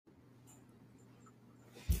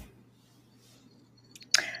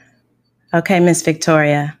Okay, Miss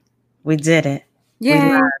Victoria, we did it. We Yay.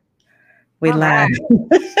 live. We All live.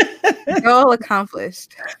 right. Goal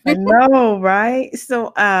accomplished. I know, right?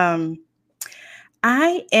 So, I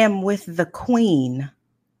am with the queen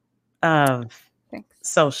of Thanks.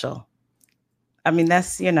 social. I mean,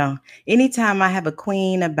 that's, anytime I have a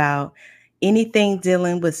queen about anything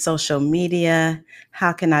dealing with social media,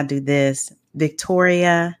 how can I do this?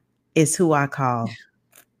 Victoria is who I call.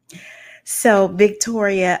 So,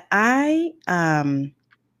 Victoria, I'm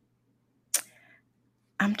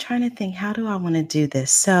trying to think, how do I want to do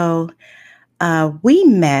this? So, we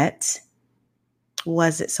met,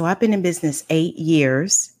 so I've been in business 8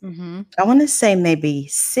 years. Mm-hmm. I want to say maybe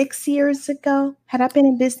 6 years ago. Had I been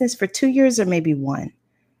in business for 2 years or maybe 1?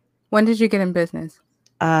 When did you get in business?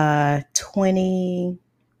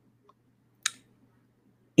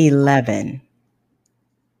 2011.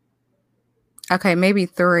 Okay, maybe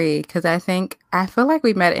 3, because I feel like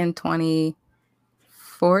we met in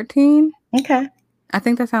 2014. Okay. I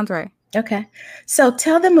think that sounds right. Okay. So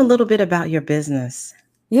tell them a little bit about your business.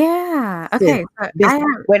 Yeah. Okay.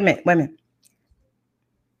 Wait a minute.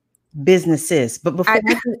 Businesses. But before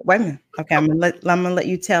wait a minute. Okay, I'm gonna let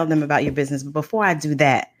you tell them about your business. But before I do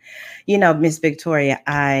that, Miss Victoria,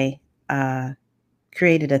 I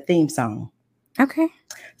created a theme song. Okay.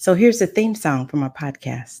 So here's the theme song from our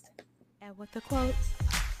podcast. And with the quote,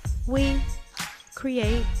 we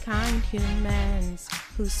create kind humans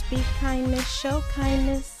who speak kindness, show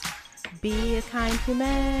kindness. Be a kind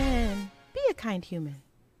human. Be a kind human.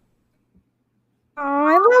 Oh,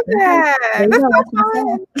 I love that. That's my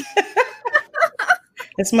song.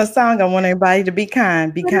 It's my song. I want everybody to be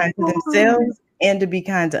kind to themselves and to be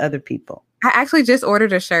kind to other people. I actually just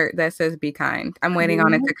ordered a shirt that says "Be kind." I'm waiting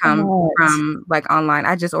on it to come from online.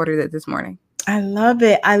 I just ordered it this morning. I love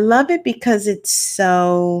it. I love it because it's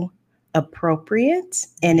so appropriate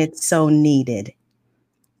and it's so needed.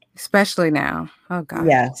 Especially now. Oh gosh.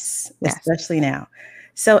 Yes. Especially now.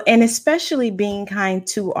 So, and especially being kind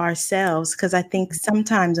to ourselves, because I think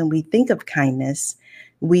sometimes when we think of kindness,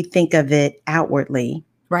 we think of it outwardly.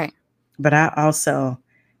 Right. But I also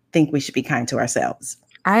think we should be kind to ourselves.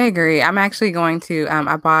 I agree. I'm actually going to,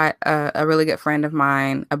 I bought a really good friend of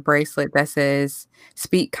mine, a bracelet that says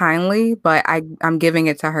 "Speak kindly," but I'm giving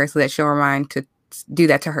it to her so that she'll remind to do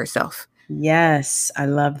that to herself. Yes, I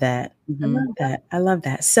love that. Mm-hmm. I love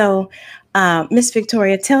that. So, Miss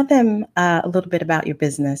Victoria, tell them a little bit about your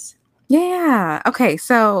business. Yeah. Okay.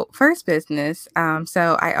 So first business.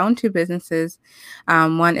 So I own 2 businesses.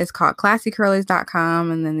 One is called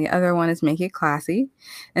classycurlies.com and then the other one is Make It Classy.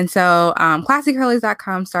 And so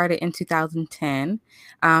classycurlies.com started in 2010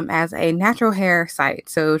 as a natural hair site.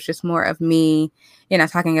 So it's just more of me,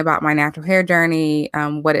 talking about my natural hair journey,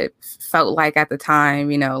 what it felt like at the time,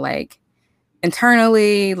 like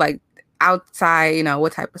internally, like outside,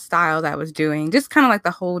 what type of styles I was doing, just kind of like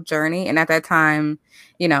the whole journey. And at that time,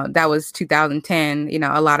 that was 2010,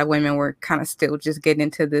 a lot of women were kind of still just getting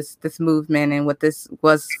into this movement and what this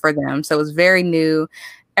was for them. So it was very new.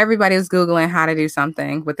 Everybody was Googling how to do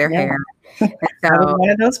something with their hair. And so, I was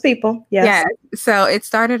one of those people. Yes. Yeah. So it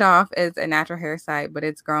started off as a natural hair site, but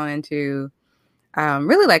it's grown into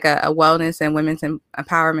really like a wellness and women's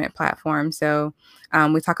empowerment platform. So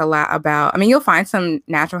we talk a lot about, you'll find some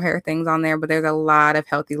natural hair things on there, but there's a lot of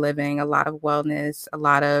healthy living, a lot of wellness, a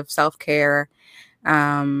lot of self-care,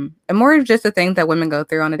 and more just the things that women go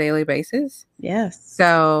through on a daily basis. Yes.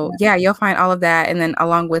 So yeah, you'll find all of that. And then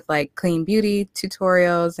along with like clean beauty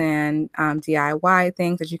tutorials and DIY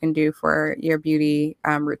things that you can do for your beauty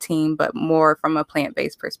routine, but more from a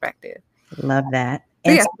plant-based perspective. Love that.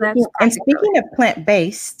 And, speaking of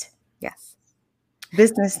plant-based, yes,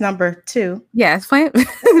 business number 2. Yes, business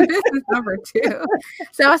number 2.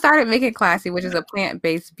 So I started Make It Classy, which is a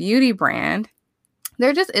plant-based beauty brand.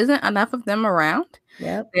 There just isn't enough of them around.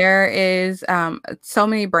 Yep. There is so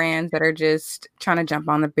many brands that are just trying to jump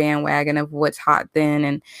on the bandwagon of what's hot then,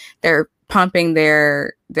 and they're pumping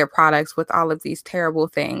their products with all of these terrible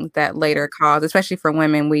things that later cause, especially for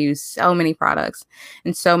women, we use so many products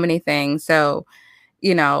and so many things. So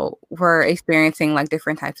we're experiencing like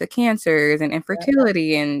different types of cancers and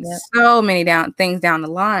infertility and so many things down the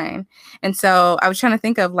line. And so I was trying to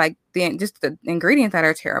think of like just the ingredients that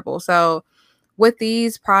are terrible. So with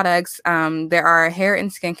these products, there are hair and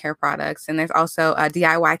skincare products, and there's also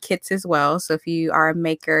DIY kits as well. So if you are a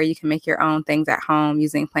maker, you can make your own things at home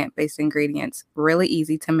using plant-based ingredients. Really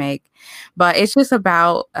easy to make, but it's just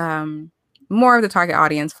about more of the target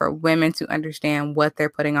audience for women to understand what they're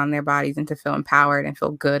putting on their bodies and to feel empowered and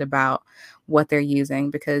feel good about what they're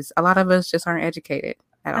using, because a lot of us just aren't educated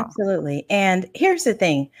at all. Absolutely. And here's the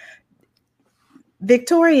thing.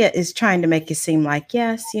 Victoria is trying to make it seem like,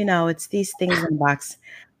 yes, it's these things in the box.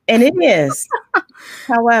 And it is.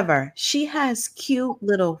 However, she has cute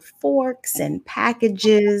little forks and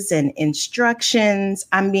packages and instructions.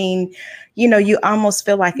 I mean, you almost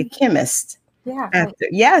feel like a chemist. Yeah. After.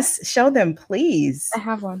 Yes, show them, please. I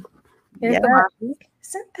have one. Yeah.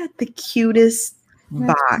 Isn't that the cutest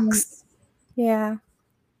box? Yeah.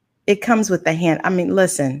 It comes with the hand. I mean,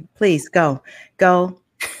 listen, please go follow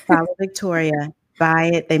Victoria,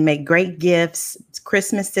 buy it. They make great gifts.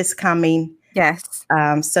 Christmas is coming. Yes.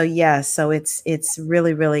 So it's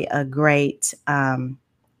really, really a great,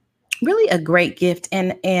 gift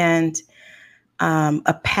and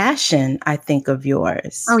a passion, I think, of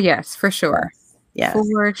yours. Oh yes, for sure. Yes.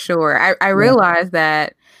 For sure. I realized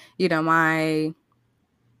that, my,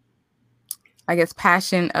 I guess,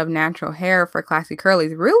 passion of natural hair for classy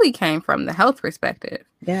curlies really came from the health perspective.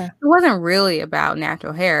 Yeah. It wasn't really about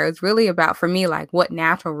natural hair. It's really about, for me, like what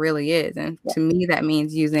natural really is. And to me, that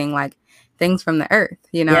means using like things from the earth,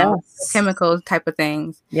 chemicals type of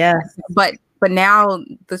things. Yes. But now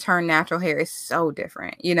the term natural hair is so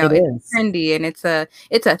different. It's trendy and it's a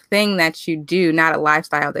thing that you do, not a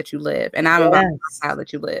lifestyle that you live. And I'm about the lifestyle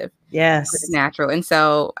that you live. Yes. It's natural. And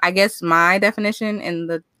so I guess my definition and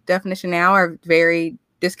the definition now are very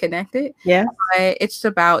disconnected. Yeah. But it's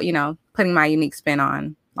about, putting my unique spin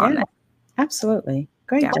on that. Absolutely.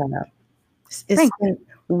 Great job. It's been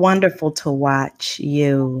wonderful to watch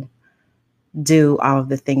you do all of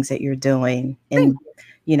the things that you're doing. And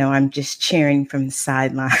I'm just cheering from the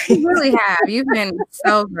sideline. You really have. You've been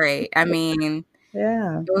so great. I mean,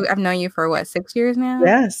 yeah. I've known you for 6 years now?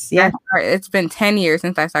 Yes. Yeah. It's been 10 years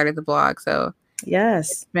since I started the blog. So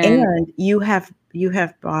yes. And you have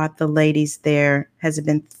brought the ladies there. Has it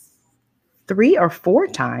been 3 or 4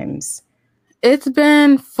 times? It's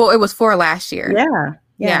been 4. It was 4 last year.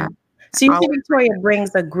 Yeah. So you see, Victoria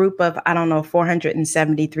brings a group of,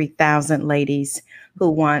 473,000 ladies who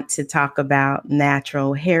want to talk about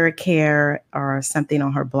natural hair care or something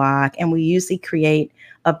on her blog. And we usually create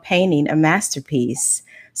a painting, a masterpiece.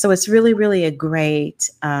 So it's really, really a great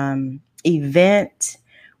event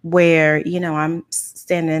where, I'm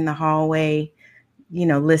standing in the hallway,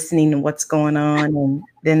 listening to what's going on, and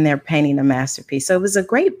then they're painting a masterpiece. So it was a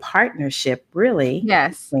great partnership, really,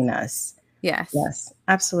 between us. Yes,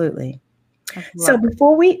 absolutely. So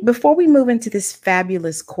before we move into this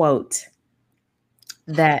fabulous quote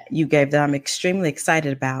that you gave that I'm extremely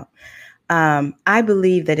excited about, I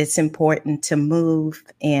believe that it's important to move,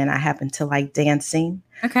 and I happen to like dancing.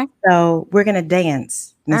 Okay. So we're gonna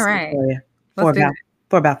dance, Miss Victoria,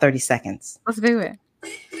 for about 30 seconds. Let's do it.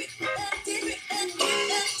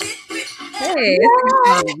 Hey,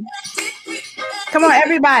 come on,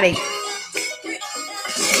 everybody.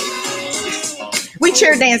 We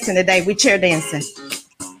cheer dancing today. We cheer dancing.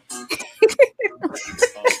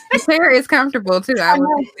 The chair is comfortable too. I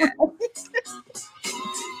will say that.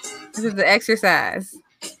 This is the exercise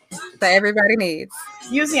that everybody needs.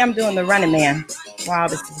 Usually I'm doing the running man while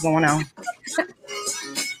this is going on.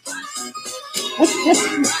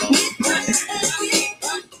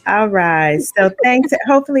 All right. So thanks.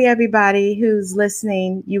 Hopefully everybody who's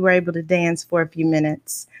listening, you were able to dance for a few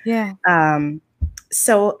minutes. Yeah.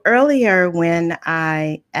 So earlier when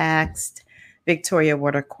I asked Victoria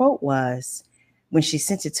what her quote was, when she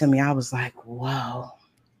sent it to me, I was like, whoa,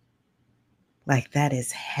 like that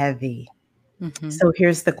is heavy. Mm-hmm. So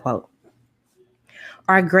here's the quote.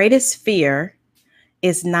 Our greatest fear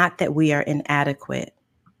is not that we are inadequate,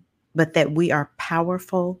 but that we are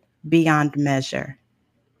powerful beyond measure.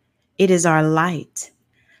 It is our light,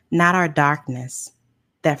 not our darkness,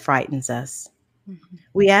 that frightens us. Mm-hmm.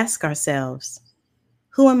 We ask ourselves,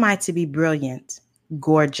 who am I to be brilliant,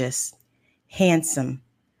 gorgeous, handsome,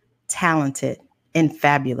 talented, and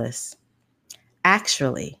fabulous?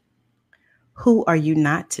 Actually, who are you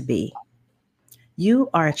not to be? You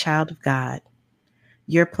are a child of God.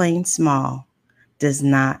 Your playing small does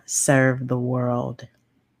not serve the world.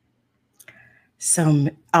 So,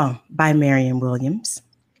 by Marianne Williamson.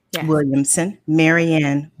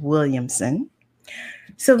 Marianne Williamson.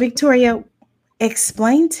 So, Victoria,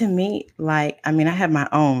 explain to me, I have my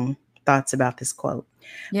own thoughts about this quote,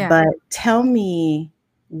 but tell me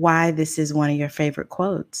why this is one of your favorite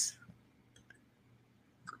quotes.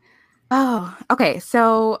 Oh, okay.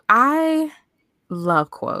 So I love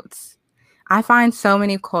quotes. I find so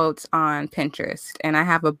many quotes on Pinterest, and I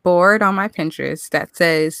have a board on my Pinterest that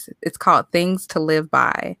says it's called Things to Live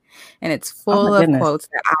By, and it's full of quotes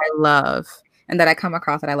that I love and that I come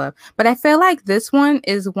across that I love. But I feel like this one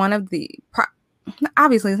is one of the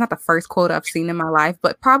obviously it's not the first quote I've seen in my life,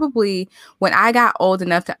 but probably when I got old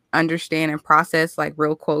enough to understand and process like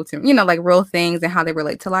real quotes and, like real things and how they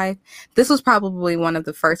relate to life, this was probably one of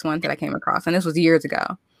the first ones that I came across. And this was years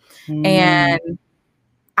ago. And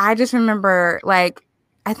I just remember, like,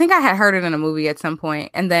 I think I had heard it in a movie at some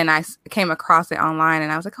point, and then I came across it online,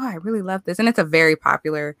 and I was like, oh, I really love this. And it's a very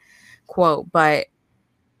popular quote, but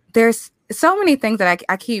there's so many things that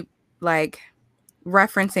I keep like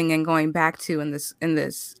referencing and going back to in this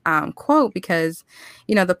quote, because,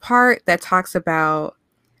 the part that talks about,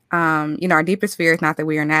 our deepest fear is not that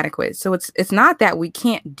we are inadequate. So it's not that we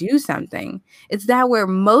can't do something. It's that we're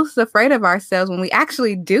most afraid of ourselves when we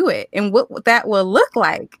actually do it and what that will look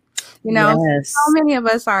like. Yes. So many of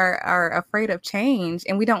us are afraid of change,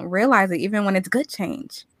 and we don't realize it even when it's good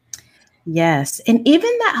change. Yes. And even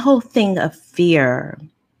that whole thing of fear,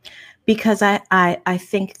 because I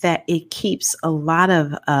think that it keeps a lot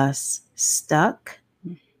of us stuck.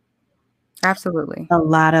 Absolutely. A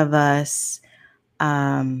lot of us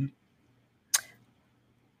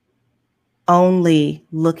only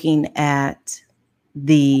looking at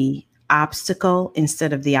the obstacle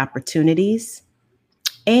instead of the opportunities.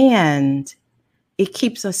 And it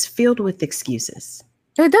keeps us filled with excuses.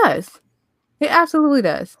 It does. It absolutely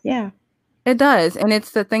does. Yeah. It does. And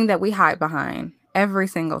it's the thing that we hide behind every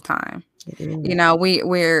single time.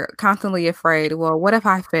 We're constantly afraid. Well, what if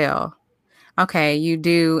I fail? Okay, you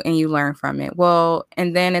do, and you learn from it. Well,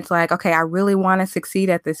 and then it's like, okay, I really want to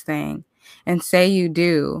succeed at this thing. And say you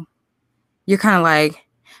do, you're kind of like,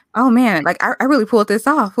 oh man, like I really pulled this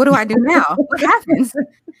off. What do I do now? What happens?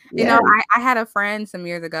 I had a friend some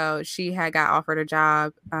years ago. She had got offered a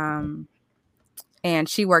job, and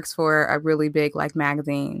she works for a really big like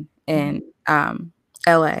magazine in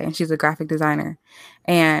LA, and she's a graphic designer.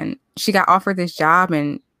 And she got offered this job,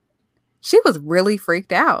 and she was really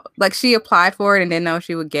freaked out. Like, she applied for it and didn't know if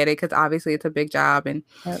she would get it, because obviously it's a big job. And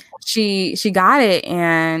she got it,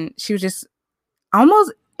 and she was just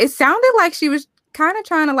almost, it sounded like she was kind of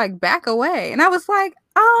trying to like back away. And I was like,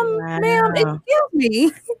 ma'am, excuse me.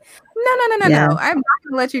 No. I'm not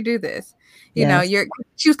gonna let you do this.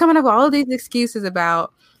 She was coming up with all of these excuses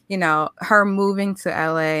about, her moving to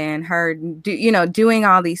LA and her doing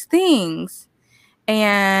all these things.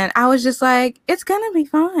 And I was just like, it's gonna be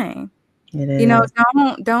fine. It is.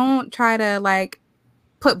 Don't try to like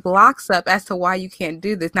put blocks up as to why you can't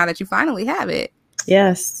do this now that you finally have it.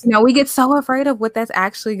 Yes. We get so afraid of what that's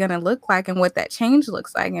actually going to look like and what that change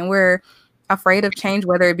looks like. And we're afraid of change,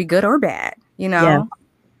 whether it be good or bad,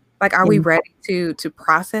 like, are we ready to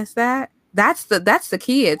process that? That's the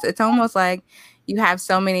key. It's almost like you have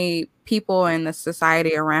so many people in the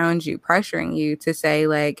society around you pressuring you to say,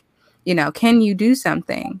 like, can you do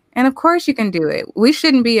something? And of course you can do it. We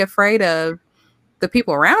shouldn't be afraid of the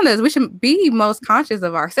people around us. We should be most conscious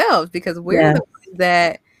of ourselves, because we're the ones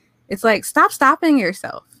that it's like, stop stopping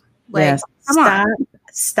yourself. Like, stop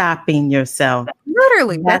stopping yourself.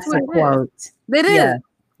 Literally. That's a quote. It is. Yeah,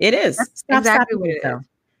 it is. That's stop exactly stopping what yourself.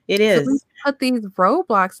 It is. So we put these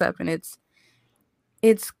roadblocks up, and it's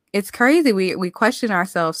crazy. We question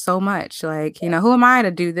ourselves so much. Like, who am I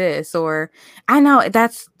to do this? Or I know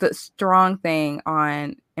that's the strong thing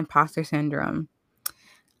on imposter syndrome.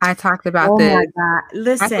 I talked about this. Oh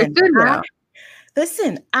my God.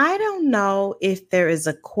 Listen, I don't know if there is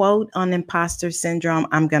a quote on imposter syndrome.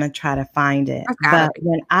 I'm going to try to find it. But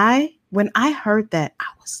when I heard that, I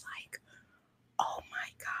was like, oh my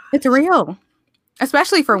God. It's real,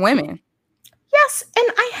 especially for women. Yes. And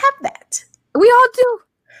I have that. We all do.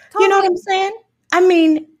 Totally. You know what I'm saying? I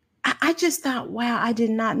mean, I just thought, wow, I did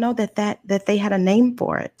not know that they had a name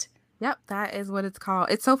for it. Yep, that is what it's called.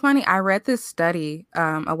 It's so funny. I read this study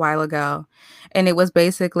a while ago, and it was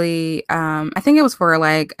basically, I think it was for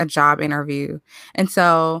like a job interview. And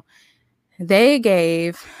so they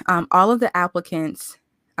gave all of the applicants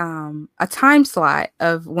a time slot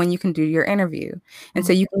of when you can do your interview. And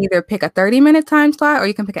so you can either pick a 30-minute time slot or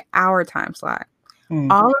you can pick an hour time slot.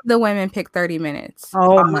 All of the women picked 30 minutes.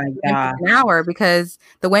 Oh my God. An hour, because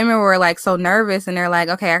the women were like so nervous, and they're like,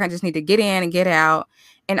 okay, I just need to get in and get out.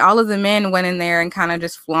 And all of the men went in there and kind of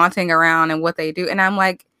just flaunting around and what they do. And I'm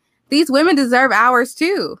like, these women deserve hours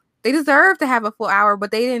too. They deserve to have a full hour,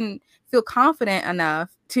 but they didn't feel confident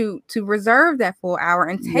enough to reserve that full hour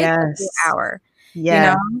and take the full hour.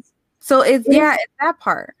 Yeah. So it's that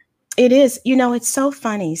part. It is. It's so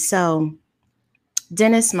funny. So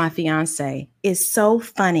Dennis, my fiance, is so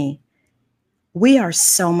funny. We are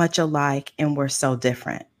so much alike, and we're so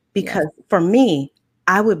different, because for me,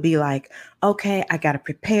 I would be like, okay, I got to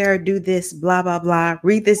prepare, do this, blah, blah, blah,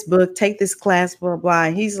 read this book, take this class, blah, blah.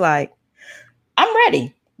 And he's like, I'm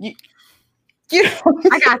ready. You know,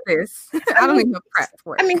 I got this. I don't need no prep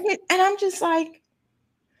for it. I mean, and I'm just like,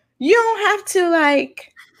 you don't have to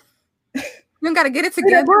like. You don't got to get it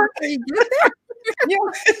together before you get there.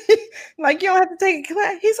 Like you don't have to take a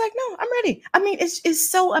class. He's like, no, I'm ready. I mean, it's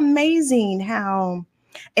so amazing how,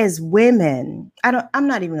 as women, I'm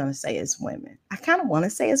not even going to say as women. I kind of want to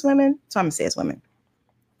say as women, so I'm going to say as women.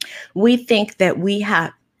 We think that we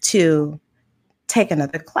have to take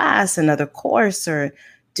another class, another course, or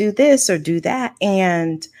do this or do that.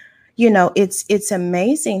 And, it's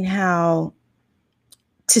amazing how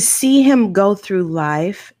to see him go through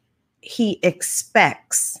life, he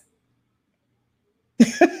expects.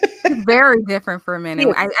 It's very different for men.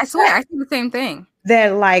 And I swear, I see the same thing.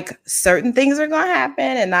 That like certain things are going to happen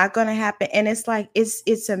and not going to happen. And it's like,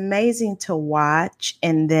 it's amazing to watch.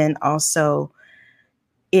 And then also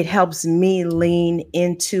it helps me lean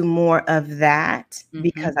into more of that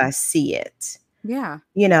because I see it. Yeah.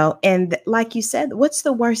 And like you said, what's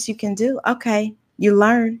the worst you can do? Okay. You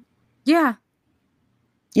learn. Yeah.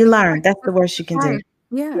 You learn. That's the worst you can do.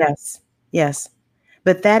 Yeah. Yes. Yes.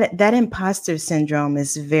 But that imposter syndrome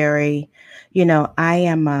is very,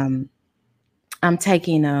 I'm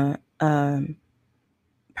taking a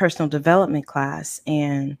personal development class,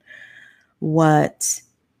 and what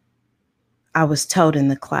I was told in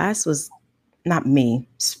the class was, not me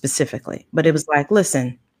specifically, but it was like,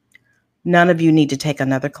 listen, none of you need to take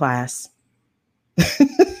another class.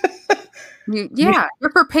 You're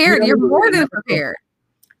prepared. You're more than prepared.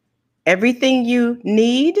 Everything you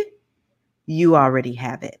need, you already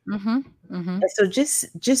have it. And so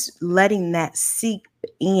just letting that seep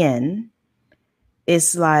in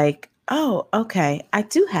is like, oh, okay, I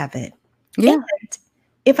do have it. Yeah. And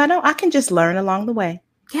if I don't, I can just learn along the way.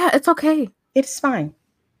 Yeah, it's okay. It's fine.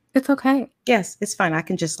 It's okay. Yes, it's fine. I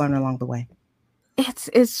can just learn along the way.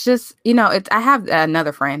 It's just, I have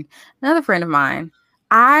another friend of mine.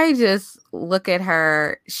 I just look at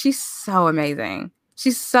her. She's so amazing.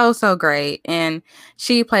 She's so, so great. And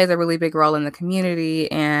she plays a really big role in the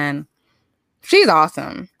community, and she's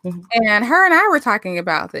awesome. And her and I were talking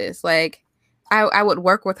about this. Like, I would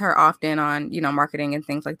work with her often on, marketing and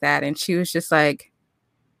things like that. And she was just like,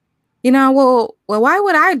 well, why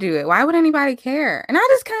would I do it? Why would anybody care? And I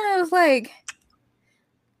just kind of was like,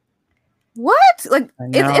 what? Like,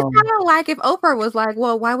 it's kind of like if Oprah was like,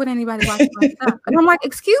 well, why would anybody watch my stuff? And I'm like,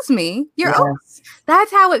 excuse me, you're Oprah.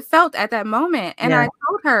 That's how it felt at that moment. And I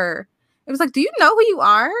told her, it was like, do you know who you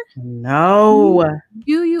are? No.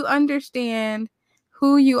 Do you understand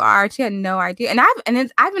who you are? She had no idea. And I've been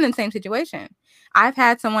in the same situation. I've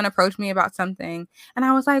had someone approach me about something, and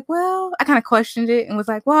I was like, well, I kind of questioned it and was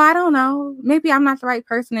like, well, I don't know. Maybe I'm not the right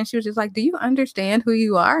person. And she was just like, do you understand who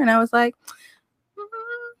you are? And I was like,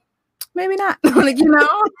 maybe not. Like,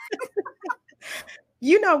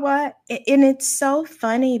 You know what? And it's so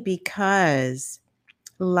funny because,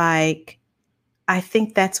 like, I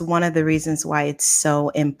think that's one of the reasons why it's so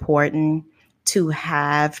important to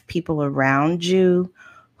have people around you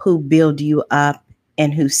who build you up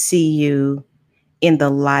and who see you in the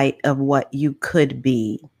light of what you could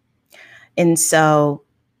be. And so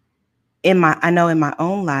I know in my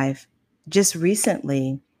own life, just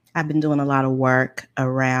recently, I've been doing a lot of work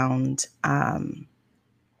around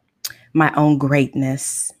my own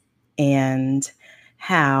greatness and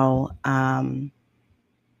how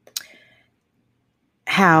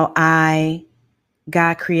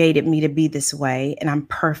God created me to be this way, and I'm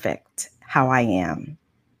perfect how I am.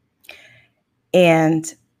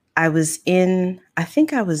 And I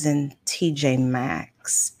think I was in TJ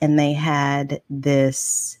Maxx, and they had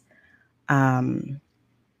this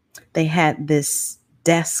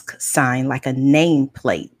desk sign, like a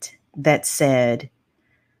nameplate that said,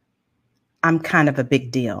 I'm kind of a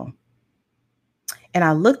big deal. And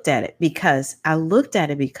I looked at it because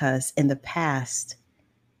in the past,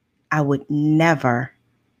 I would never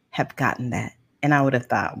have gotten that. And I would have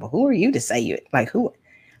thought, well, who are you to say you like who?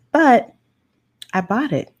 But I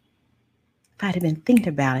bought it. If I'd have been thinking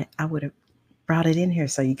about it, I would have brought it in here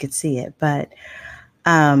so you could see it. But,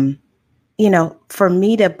 for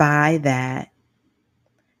me to buy that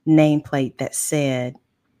nameplate that said,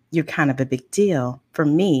 you're kind of a big deal, for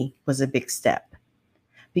me was a big step,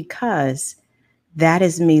 because that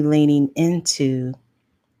is me leaning into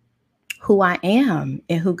who I am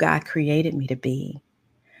and who God created me to be.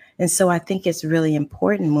 And so I think it's really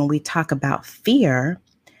important when we talk about fear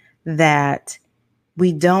that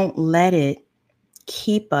we don't let it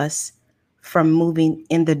keep us from moving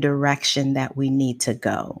in the direction that we need to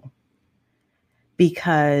go.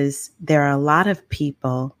 Because there are a lot of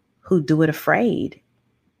people who do it afraid.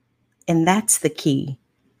 And that's the key,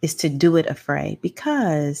 is to do it afraid.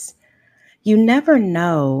 Because, you never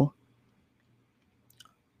know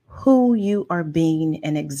who you are being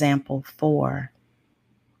an example for.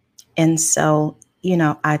 And so,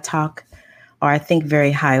 I talk or I think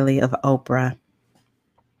very highly of Oprah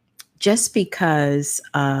just because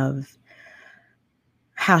of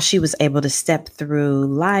how she was able to step through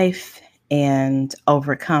life and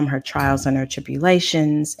overcome her trials and her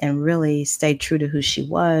tribulations and really stay true to who she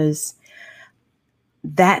was.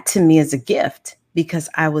 That to me is a gift because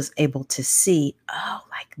I was able to see, oh,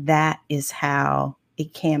 like that is how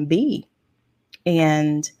it can be.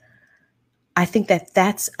 And I think that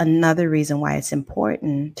that's another reason why it's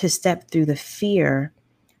important to step through the fear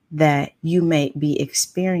that you may be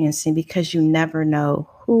experiencing, because you never know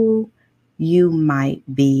who you might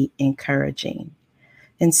be encouraging.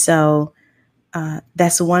 And so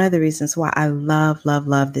that's one of the reasons why I love, love,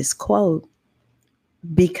 love this quote,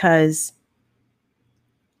 because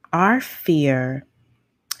our fear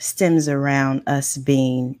stems around us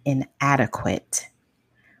being inadequate,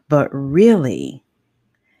 but really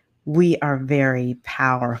we are very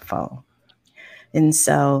powerful. And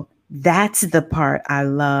so that's the part I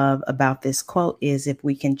love about this quote, is if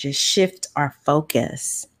we can just shift our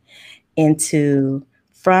focus into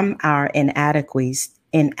from our inadequacies,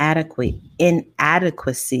 it's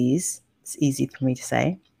easy for me to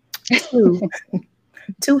say,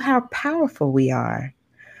 to how powerful we are.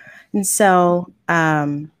 And so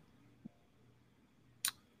the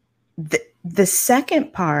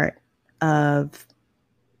second part of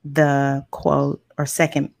the quote, or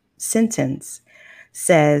second sentence,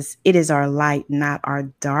 says, "It is our light, not our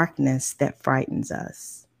darkness, that frightens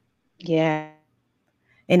us." Yeah.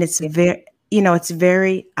 And it's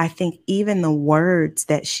very, I think even the words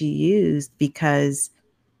that she used, because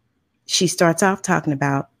she starts off talking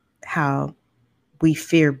about how we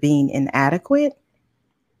fear being inadequate,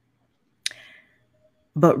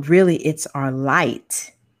 but really it's our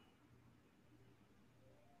light.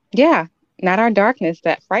 Yeah. Not our darkness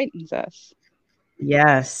that frightens us.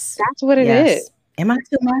 Yes. That's what it is. Am I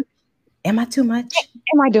too much? Am I too much?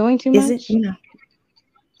 Am I doing too much? Is it,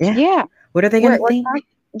 Yeah. Yeah. What are they going to think?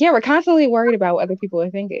 We're constantly worried about what other people are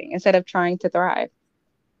thinking instead of trying to thrive.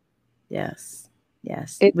 Yes.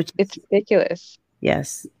 It's ridiculous.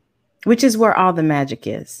 Yes. Which is where all the magic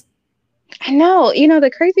is. I know.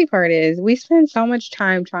 The crazy part is we spend so much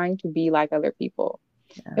time trying to be like other people.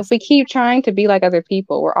 Yes. If we keep trying to be like other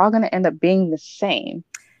people, we're all going to end up being the same.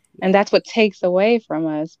 And that's what takes away from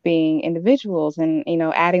us being individuals and,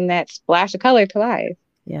 adding that splash of color to life.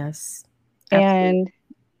 Yes. Absolutely. And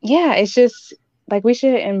yeah, it's just like we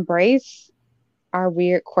should embrace our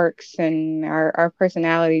weird quirks and our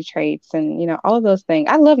personality traits and, all of those things.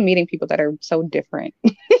 I love meeting people that are so different.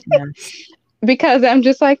 Yes. Because I'm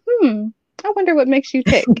just like, I wonder what makes you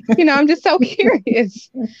tick. I'm just so curious.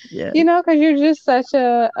 Yeah. Because you're just such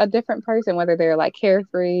a different person, whether they're like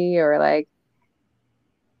carefree or like,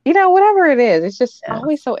 whatever it is. It's just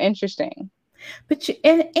always so interesting. But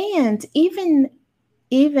and even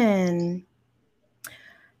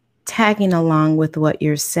tagging along with what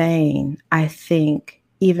you're saying, I think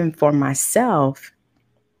even for myself,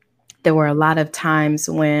 there were a lot of times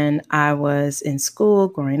when I was in school,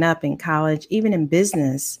 growing up, in college, even in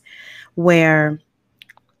business, where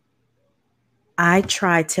I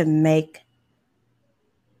tried to make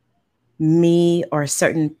me or a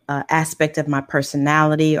certain aspect of my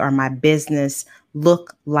personality or my business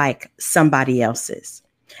look like somebody else's,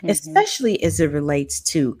 especially as it relates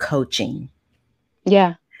to coaching.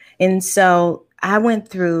 Yeah. And so I went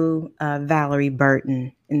through Valerie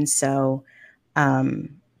Burton, and so to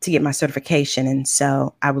get my certification. And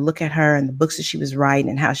so I would look at her and the books that she was writing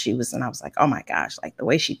and how she was, and I was like, oh my gosh, like the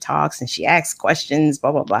way she talks and she asks questions,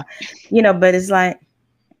 blah, blah, blah, but it's like,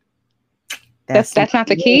 that's not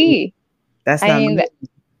the key. That's not you.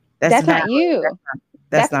 That's not you.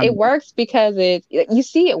 That's not it. Works because you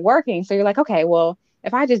see it working. So you're like, okay, well,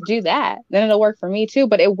 if I just do that, then it'll work for me too.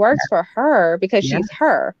 But it works for her because she's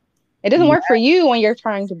her. It doesn't work for you when you're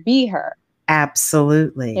trying to be her.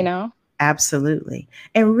 Absolutely. Absolutely.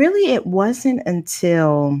 And really, it wasn't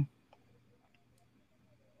until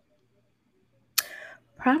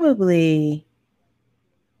probably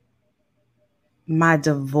my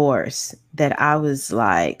divorce that I was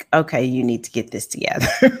like, okay, you need to get this together.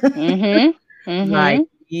 Like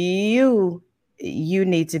you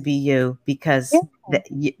need to be you, because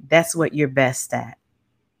that's what you're best at.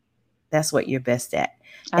 That's what you're best at.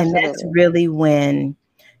 Absolutely. And that's really when,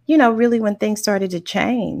 really when things started to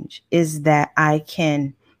change, is that I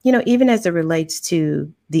can, even as it relates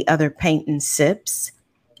to the other paint and sips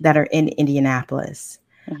that are in Indianapolis,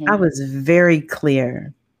 I was very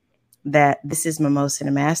clear that this is Mimosa and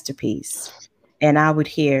a masterpiece. And I would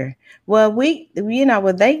hear, well, they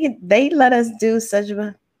let us do such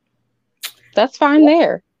a. That's fine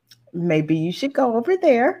there. Maybe you should go over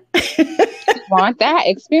there. Want that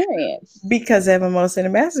experience. Because at Mimosa and a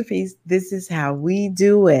masterpiece, this is how we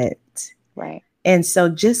do it. Right. And so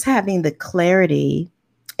just having the clarity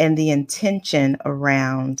and the intention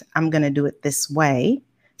around, I'm going to do it this way,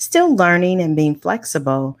 still learning and being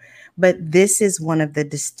flexible. But this is one of the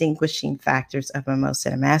distinguishing factors of Mimosa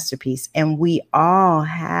and a masterpiece. And we all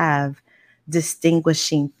have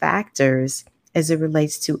distinguishing factors as it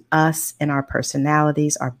relates to us and our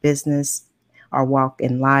personalities, our business, our walk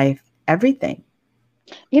in life, everything.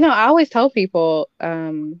 I always tell people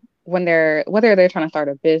whether they're trying to start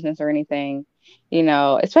a business or anything,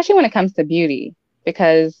 especially when it comes to beauty,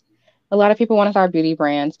 because a lot of people want to start beauty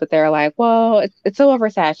brands, but they're like, well, it's so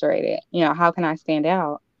oversaturated. How can I stand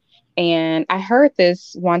out? And I heard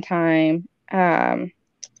this one time.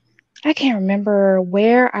 I can't remember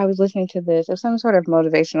where I was listening to this. It was some sort of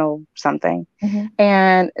motivational something. Mm-hmm.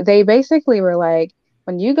 And they basically were like,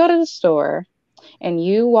 when you go to the store and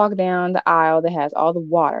you walk down the aisle that has all the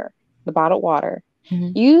water, the bottled water,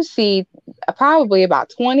 Mm-hmm. you see probably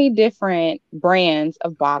about 20 different brands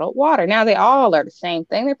of bottled water. Now, they all are the same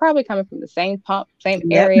thing. They're probably coming from the same pump, same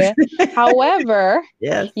area. However,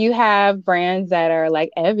 yes. You have brands that are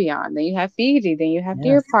like Evian, then you have Fiji, then you have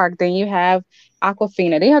Deer Park, then you have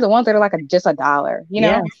Aquafina. Then you have the ones that are like just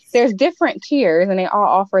 $1. There's different tiers, and they all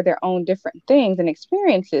offer their own different things and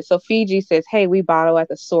experiences. So Fiji says, hey, we bottle at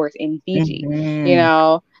the source in Fiji. Mm-hmm.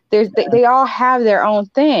 They all have their own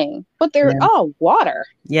thing, but they're all water.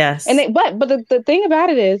 Yes. And but the thing about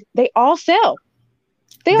it is they all sell.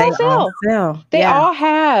 They all sell. They all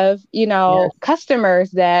have,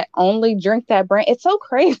 customers that only drink that brand. It's so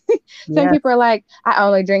crazy. Some people are like, I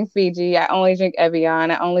only drink Fiji. I only drink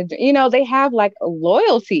Evian. I only drink, they have like a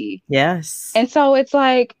loyalty. Yes. And so it's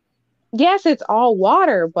like, yes, it's all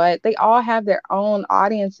water, but they all have their own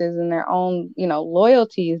audiences and their own,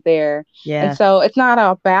 loyalties there. Yeah. And so it's not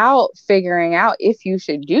about figuring out if you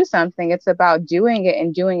should do something. It's about doing it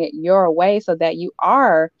and doing it your way so that you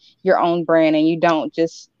are your own brand and you don't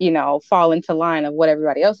just, fall into line of what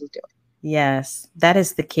everybody else is doing. Yes, that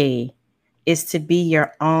is the key, is to be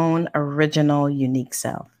your own original, unique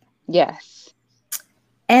self. Yes.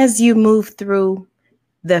 As you move through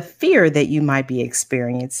the fear that you might be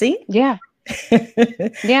experiencing. Yeah.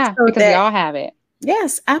 Yeah, so because we all have it.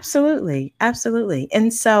 Yes, absolutely. Absolutely.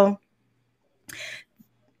 And so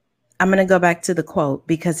I'm going to go back to the quote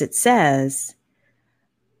because it says,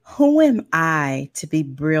 who am I to be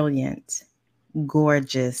brilliant,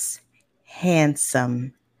 gorgeous,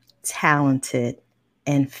 handsome, talented,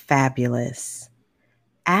 and fabulous?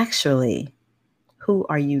 Actually, who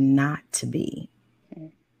are you not to be?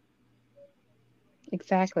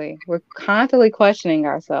 Exactly. We're constantly questioning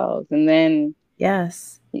ourselves. And then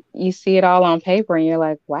you see it all on paper and you're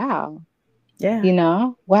like, wow. Yeah.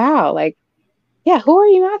 Wow. Like, yeah, who are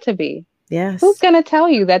you not to be? Yes. Who's going to tell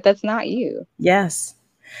you that that's not you? Yes.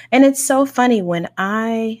 And it's so funny, when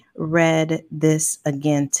I read this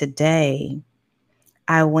again today,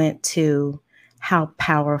 I went to how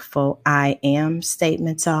powerful I am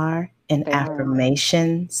statements are and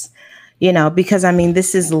affirmations. Because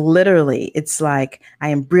this is literally, it's like, I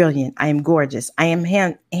am brilliant. I am gorgeous. I am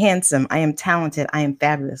handsome. I am talented. I am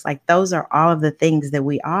fabulous. Like, those are all of the things that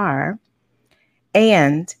we are.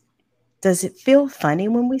 And does it feel funny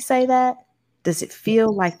when we say that? Does it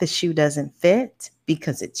feel like the shoe doesn't fit?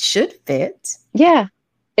 Because it should fit. Yeah.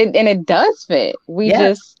 And it does fit.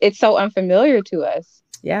 It's so unfamiliar to us.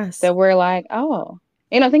 Yes. That we're like, oh,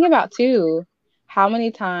 think about too, how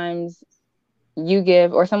many times you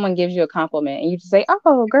give or someone gives you a compliment and you just say,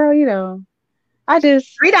 oh, girl, I just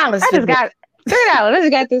 $3. I just got $3. I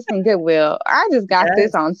just got this from Goodwill. I just got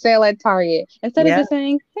this on sale at Target. Instead of just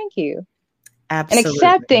saying thank you. Absolutely. And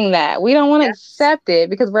accepting that. We don't want to accept it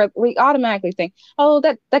because we automatically think, oh,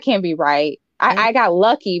 that can't be right. I got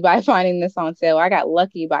lucky by finding this on sale. I got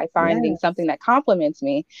lucky by finding something that compliments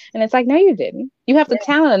me. And it's like, no, you didn't. You have the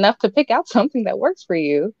talent enough to pick out something that works for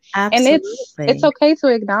you. Absolutely. And it's okay to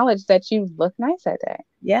acknowledge that you look nice that day.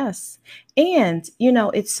 Yes. And,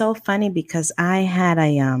 it's so funny because I had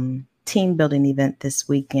a team building event this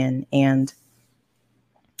weekend, and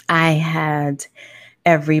I had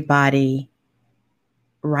everybody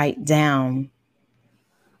write down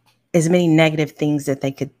as many negative things that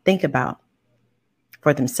they could think about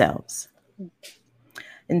for themselves.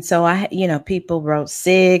 And so people wrote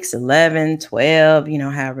 6, 11, 12,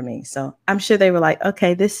 however many. So I'm sure they were like,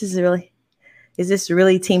 okay, is this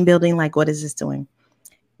really team building? Like, what is this doing?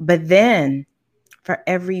 But then for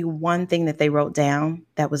every one thing that they wrote down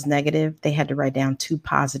that was negative, they had to write down 2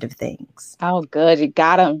 positive things. Oh, good. You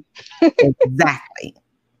got them. Exactly.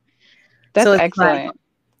 That's so it's excellent. like,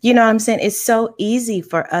 you know what I'm saying? It's so easy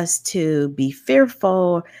for us to be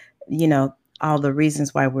fearful, you know, all the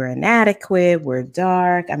reasons why we're inadequate, we're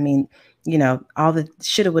dark. I mean, you know, all the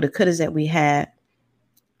shoulda, woulda, couldas that we had.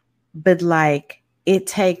 But like, it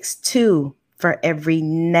takes 2 for every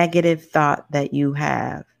negative thought that you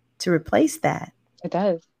have to replace that. It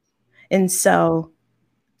does. And so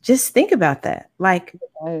just think about that. Like,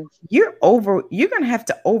 you're going to have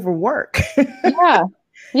to overwork. Yeah.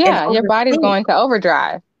 Yeah. Your body's going to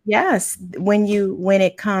overdrive. Yes. When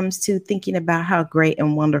it comes to thinking about how great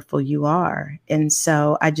and wonderful you are. And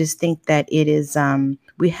so I just think that it is,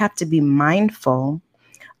 we have to be mindful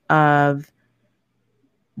of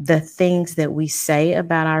the things that we say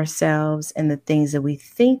about ourselves and the things that we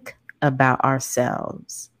think about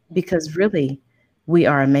ourselves, because really we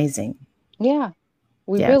are amazing. Yeah,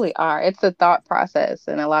 we really are. It's a thought process.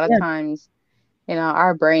 And a lot of times, you know,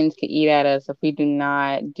 our brains can eat at us if we do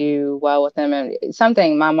not do well with them. And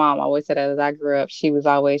something my mom always said as I grew up, she was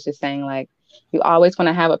always just saying, like, you always want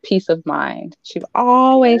to have a peace of mind. She'd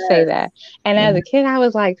always say that. And as a kid, I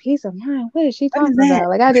was like, peace of mind? What is she talking about?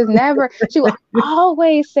 Like, I just never, she would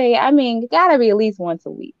always say, I mean, it gotta be at least once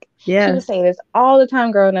a week. Yes. She would say this all the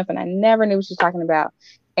time growing up, and I never knew what she was talking about.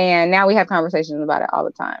 And now we have conversations about it all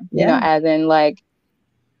the time, you know, as in, like,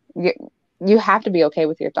 you have to be okay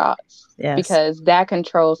with your thoughts, because that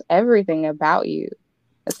controls everything about you.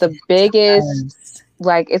 It's the biggest,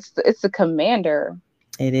 like, it's the commander.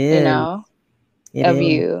 It is, you know, of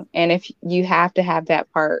you. And if you have to have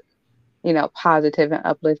that part, you know, positive and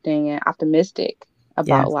uplifting and optimistic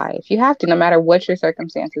about life, you have to, no matter what your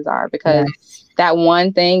circumstances are, because that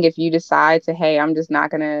one thing, if you decide to, hey, I'm just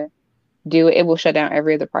not gonna do it, it will shut down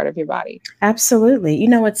every other part of your body. Absolutely. You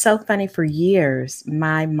know, it's so funny. For years,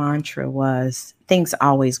 my mantra was, things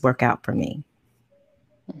always work out for me.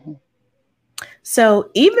 Mm-hmm.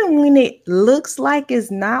 So even when it looks like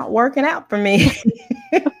it's not working out for me,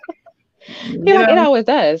 it always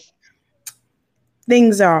does.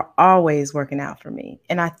 Things are always working out for me.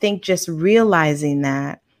 And I think just realizing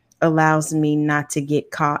that allows me not to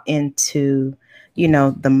get caught into, you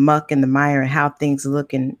know, the muck and the mire and how things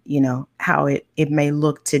look, and, you know, how it may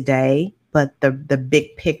look today. But the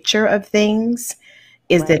big picture of things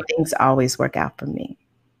is that things always work out for me.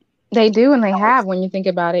 They do, and they have, when you think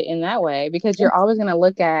about it in that way, because you're always going to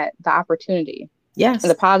look at the opportunity. Yes.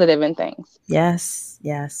 And the positive in things. Yes.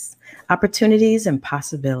 Yes. Opportunities and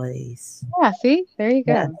possibilities. Yeah. See, there you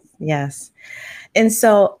go. Yes. Yes. And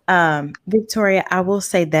so, Victoria, I will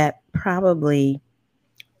say that probably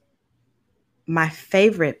my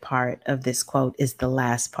favorite part of this quote is the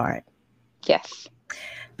last part. Yes.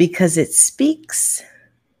 Because it speaks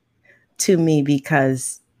to me,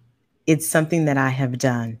 because it's something that I have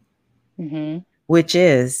done, which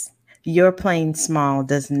is, your playing small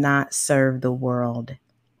does not serve the world.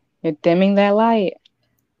 You're dimming that light.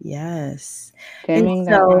 Yes. Dimming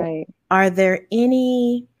that light. Are there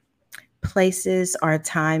any places or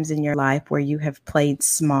times in your life where you have played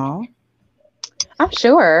small? I'm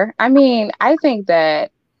sure. I mean, I think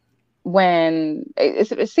that when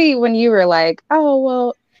you were like, oh,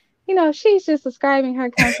 well, you know, she's just describing her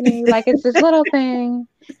company like it's this little thing,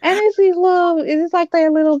 and it's like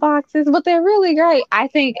they're little boxes, but they're really great. I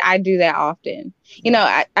think I do that often. You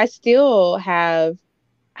know, I still have,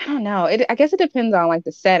 I don't know. I guess it depends on, like,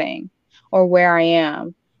 the setting or where I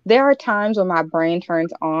am. There are times when my brain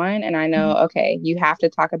turns on and I know, okay, you have to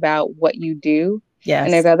talk about what you do. Yes.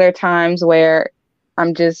 And there's other times where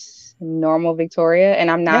I'm just normal Victoria, and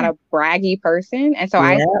I'm not a braggy person. And so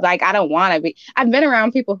I don't want to be. I've been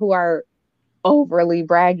around people who are overly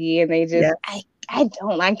braggy, and they just, I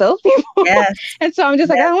don't like those people. Yes. And so I'm just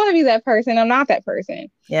like, I don't want to be that person. I'm not that person.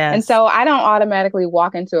 Yes. And so I don't automatically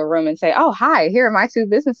walk into a room and say, oh, hi, here are my 2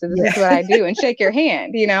 businesses. This is what I do, and shake your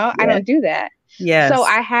hand. You know, I don't do that. Yes. So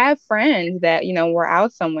I have friends that, you know, we're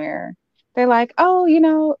out somewhere. They're like, oh, you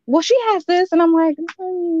know, well, she has this. And I'm like,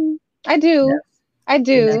 I do. Yes. I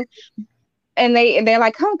do. Yeah. And they're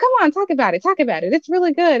like, come on, talk about it. It's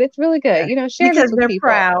really good. Yeah. You know, share this with people. Because they're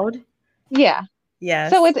proud. Yeah.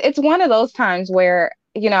 Yes. So it's one of those times where,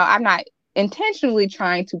 you know, I'm not intentionally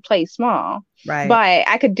trying to play small, right? But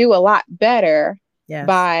I could do a lot better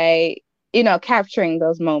by, you know, capturing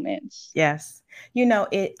those moments. Yes. You know,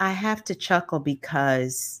 I have to chuckle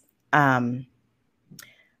because for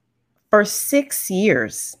 6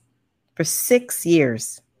 years,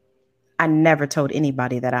 I never told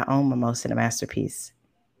anybody that I own Mimosa and a Masterpiece.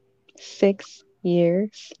 6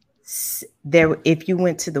 years. If you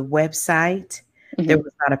went to the website, There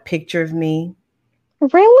was not a picture of me.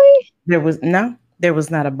 Really? There was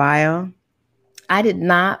not a bio. I did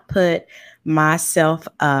not put myself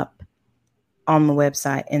up on the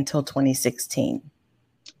website until 2016.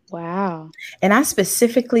 Wow. And I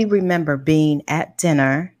specifically remember being at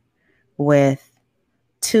dinner with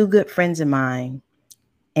two good friends of mine,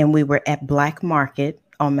 and we were at Black Market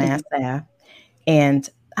on Mass Ave. And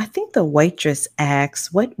I think the waitress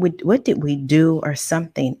asked, what did we do or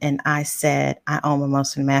something? And I said, I own a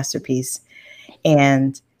Wilson masterpiece.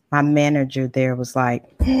 And my manager there was like,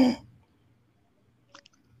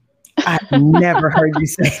 I've never heard you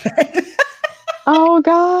say that. Oh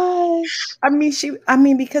gosh. I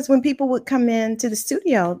mean, because when people would come into the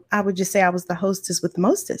studio, I would just say I was the hostess with the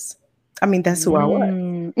mostess. I mean, that's who I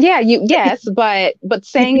was. Yeah, yes, but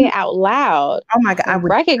saying it out loud. Oh my God.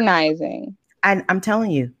 Recognizing. I'm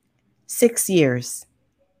telling you, 6 years,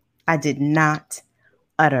 I did not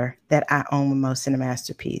utter that I own Mimosa and a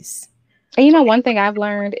masterpiece. And you know, one thing I've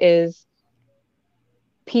learned is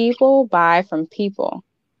people buy from people.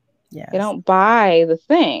 Yes. They don't buy the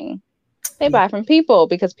thing. They buy from people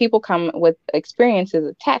because people come with experiences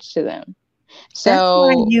attached to them. So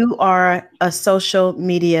that's why you are a social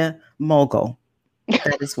media mogul.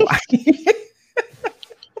 That is why.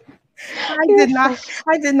 I did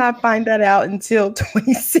not find that out until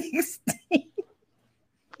 2016.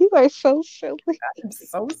 You are so silly. I'm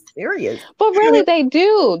so serious. But really, they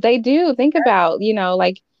do. They do. Think about, you know,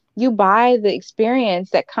 like you buy the experience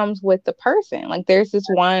that comes with the person. Like there's this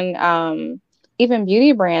one even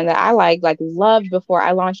beauty brand that I loved before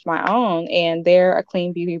I launched my own, and they're a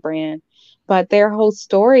clean beauty brand. But their whole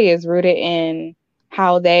story is rooted in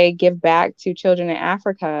how they give back to children in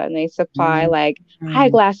Africa, and they supply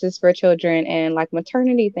eyeglasses for children and like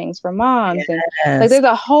maternity things for moms. And like there's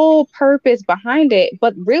a whole purpose behind it,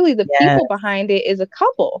 but really the people behind it is a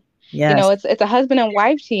couple. You know, it's a husband and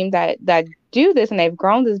wife team that do this, and they've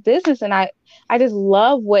grown this business, and I just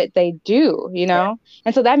love what they do, you know?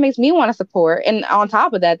 And so that makes me want to support. And on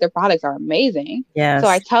top of that, their products are amazing. So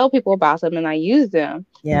I tell people about them and I use them.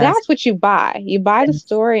 That's what you buy. You buy the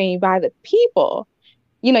story and you buy the people.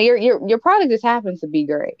 You know, your product just happens to be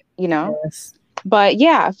great, you know? But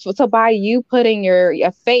yeah, so by you putting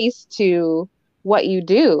your face to what you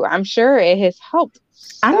do, I'm sure it has helped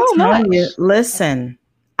so much. You, listen,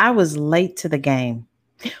 I was late to the game.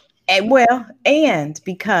 And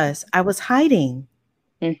because I was hiding,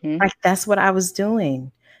 like that's what I was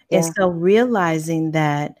doing. And so realizing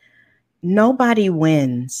that nobody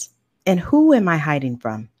wins. And who am I hiding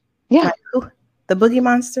from? Yeah. Like, who? The Boogie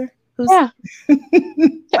Monster? Who's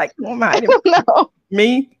like, who am I hiding from? No.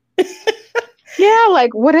 Me? Yeah,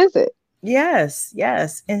 like what is it? Yes.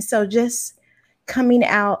 And so just coming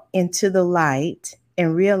out into the light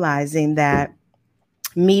and realizing that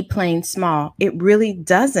me playing small, it really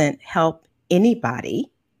doesn't help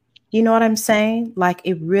anybody. You know what I'm saying? Like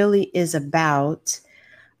it really is about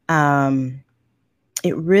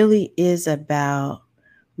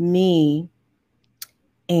me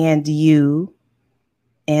and you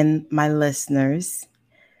and my listeners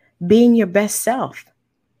being your best self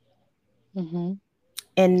and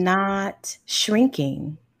not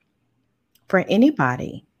shrinking for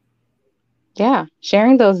anybody. Yeah,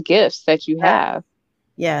 sharing those gifts that you have.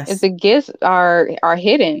 Yes. If the gifts are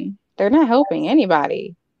hidden, they're not helping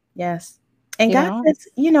anybody. Yes. And God says,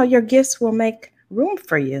 you know, your gifts will make room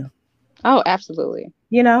for you. Oh, absolutely.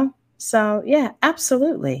 You know? So, yeah,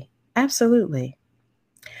 absolutely. Absolutely.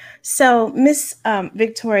 So, Miss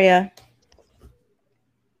Victoria,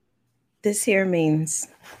 this here means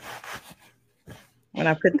when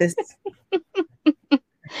I put this. I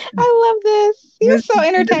love this. You're so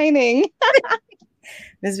entertaining.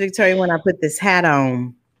 Miss Victoria, when I put this hat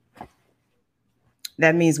on,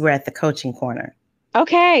 that means we're at the coaching corner.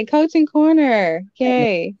 Okay, coaching corner.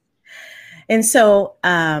 Yay. And so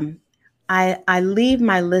I leave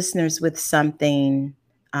my listeners with something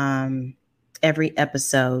every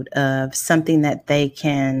episode of something that they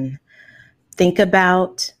can think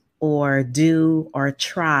about or do or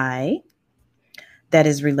try that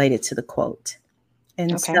is related to the quote.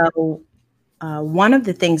 And so one of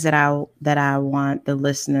the things that I want the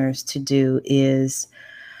listeners to do is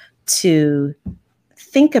to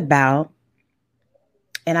think about,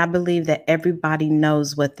 and I believe that everybody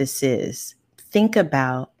knows what this is. Think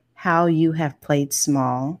about how you have played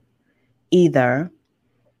small, either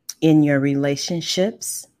in your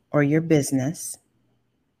relationships or your business.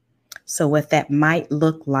 So what that might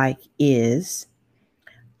look like is,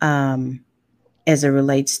 as it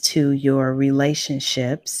relates to your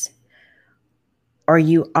relationships, are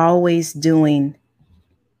you always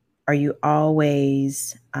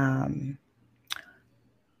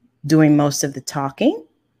doing most of the talking?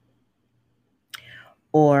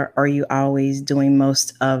 Or are you always doing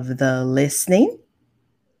most of the listening?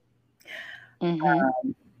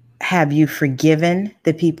 Have you forgiven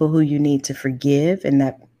the people who you need to forgive? And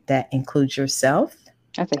that includes yourself.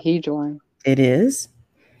 That's a huge one. It is.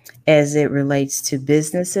 As it relates to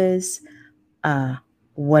businesses,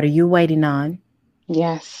 what are you waiting on?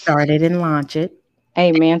 Yes. Start it and launch it.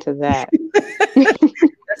 Amen to that.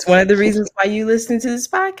 That's one of the reasons why you listen to this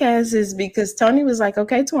podcast, is because Tony was like,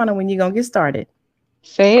 okay, Tawana, when you going to get started?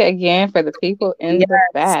 Say it again for the people in the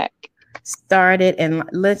back. Start it and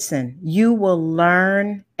listen. You will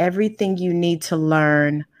learn everything you need to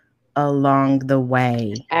learn along the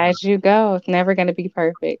way. As you go. It's never going to be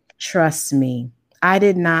perfect. Trust me. I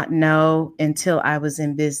did not know until I was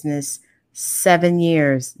in business 7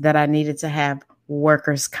 years that I needed to have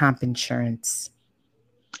workers' comp insurance.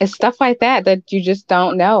 It's stuff like that you just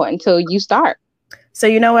don't know until you start. So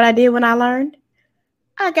you know what I did when I learned?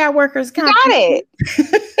 I got workers' comp. Got it.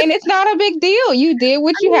 And it's not a big deal. You did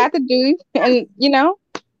what you had to do. And,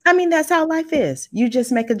 I mean, that's how life is. You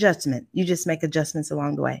just make adjustments. You just make adjustments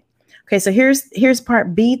along the way. Okay, so here's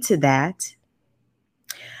part B to that.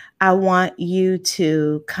 I want you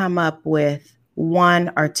to come up with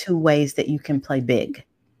 1 or 2 ways that you can play big.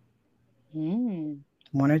 1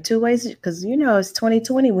 or 2 ways, because it's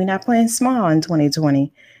 2020. We're not playing small in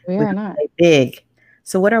 2020. We are not. Play big.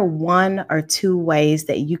 So what are 1 or 2 ways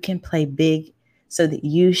that you can play big so that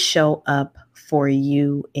you show up for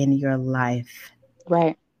you in your life?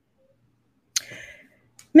 Right.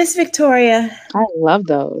 Miss Victoria. I love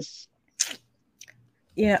those.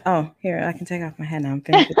 Yeah. Oh, here, I can take off my hat now. I'm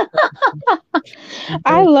finished.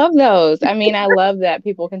 I love those. I mean, I love that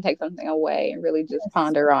people can take something away and really just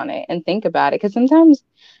ponder on it and think about it. Because sometimes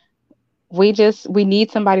we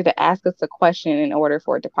need somebody to ask us a question in order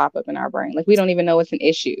for it to pop up in our brain. Like, we don't even know it's an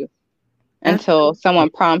issue until someone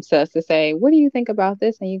prompts us to say, what do you think about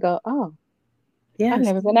this? And you go, oh, yes. I've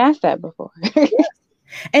never been asked that before. Yes.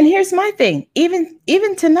 And here's my thing.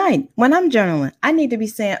 Even tonight, when I'm journaling, I need to be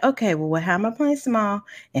saying, okay, well, how am I playing small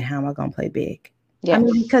and how am I going to play big? Yes. I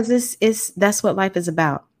mean, because that's what life is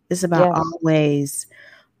about. It's about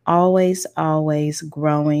always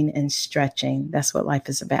growing and stretching. That's what life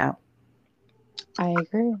is about. I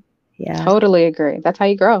agree. Yeah. Totally agree. That's how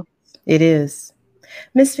you grow. It is.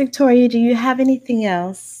 Miss Victoria, do you have anything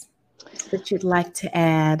else that you'd like to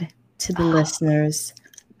add to the listeners?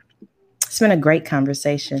 It's been a great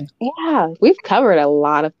conversation. Yeah, we've covered a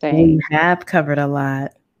lot of things. We have covered a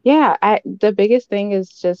lot. Yeah, the biggest thing is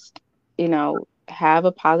just, have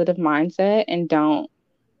a positive mindset and don't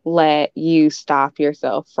let you stop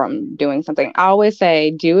yourself from doing something. I always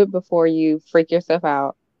say, do it before you freak yourself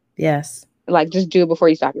out. Yes. Like, just do it before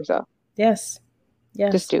you stop yourself. Yes.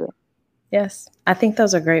 Yes. Just do it. Yes. I think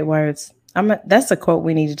those are great words. That's a quote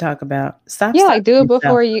we need to talk about. Stop it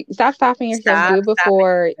before you stop stopping yourself. Do it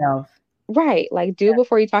before. Right. Like, do it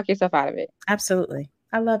before you talk yourself out of it. Absolutely.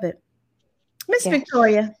 I love it. Miss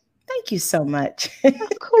Victoria, thank you so much. Of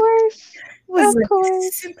course. It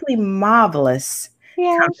was simply marvelous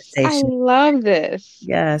conversation. I love this.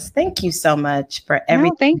 Yes. Thank you so much for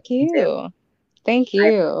everything. Thank you. Thank you.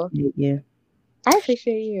 I appreciate you. I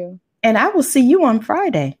appreciate you. And I will see you on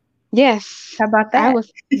Friday. Yes. How about that?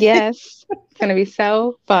 Yes. It's going to be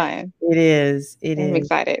so fun. It is. I'm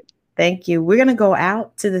excited. Thank you. We're going to go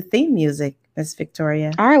out to the theme music, Miss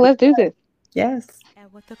Victoria. All right, let's do this. Yes.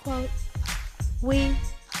 And with the quote, we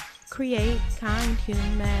create kind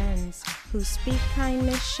humans who speak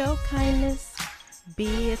kindness, show kindness.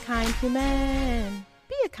 Be a kind human.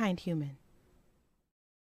 Be a kind human.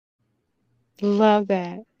 Love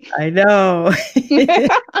that. I know.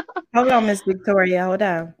 Hold on, Miss Victoria. Hold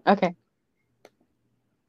on. Okay.